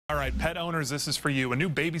All right, pet owners, this is for you. A new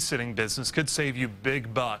babysitting business could save you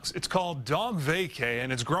big bucks. It's called DogVacay,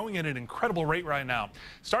 and it's growing at an incredible rate right now.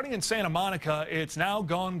 Starting in Santa Monica, it's now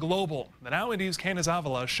gone global. The Now Indies Candace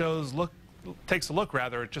Avila takes a look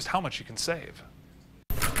at just how much you can save.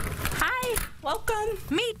 Hi, welcome.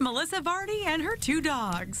 Meet Melissa Vardy and her 2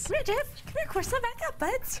 dogs. Come here, Jeff. Come here, Corsa, back up,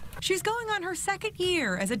 buds. She's going on her 2nd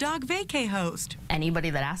year as a DogVacay host. Anybody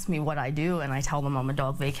that asks me what I do and I tell them I'm a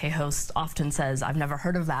DogVacay host often says, I've never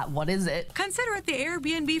heard of that. What is it? Consider it the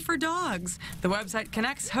Airbnb for dogs. The website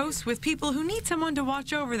connects hosts with people who need someone to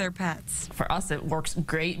watch over their pets. For us, it works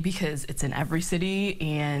great because it's in every city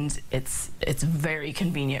and it's very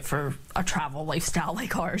convenient for a travel lifestyle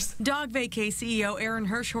like ours. DogVacay CEO Aaron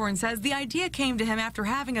Hirschhorn says the idea came to him after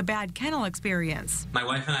having a bad kennel experience. My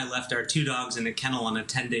wife and I left our 2 dogs in a kennel on a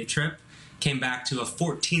 10-day trip, came back to a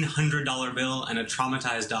 $1,400 bill and a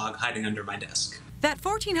traumatized dog hiding under my desk. That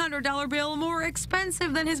 $1,400 bill more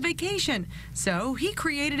expensive than his vacation, so he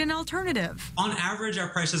created an alternative. On average, our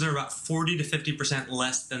prices are about 40 to 50%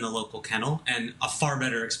 less than the local kennel, and a far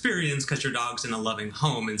better experience because your dog's in a loving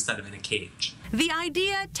home instead of in a cage. The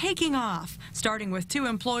idea taking off. Starting with 2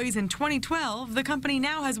 employees in 2012, the company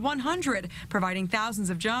now has 100, providing thousands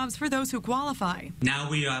of jobs for those who qualify. Now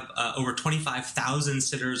we have over 25,000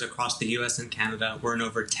 sitters across the U.S. and Canada. We're in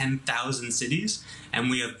over 10,000 cities, and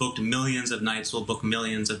we have booked millions of nights. We'll book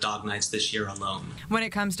millions of dog nights this year alone. When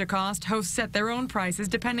it comes to cost, hosts set their own prices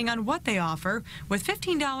depending on what they offer, with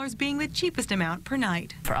 $15 being the cheapest amount per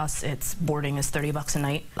night. For us, boarding is $30 a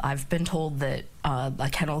night. I've been told that a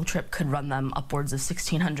kennel trip could run them upwards of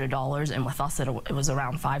 $1,600, and with us it was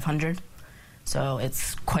around $500. So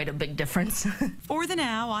it's quite a big difference. For the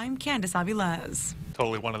Now, I'm Candace Avila.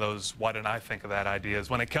 Totally one of those why didn't I think of that ideas.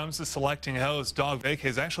 When it comes to selecting a host,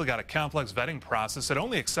 DogVacay's actually got a complex vetting process that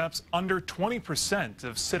only accepts under 20%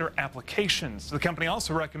 of sitter applications. The company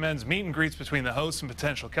also recommends meet and greets between the hosts and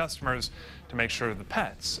potential customers to make sure the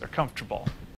pets are comfortable.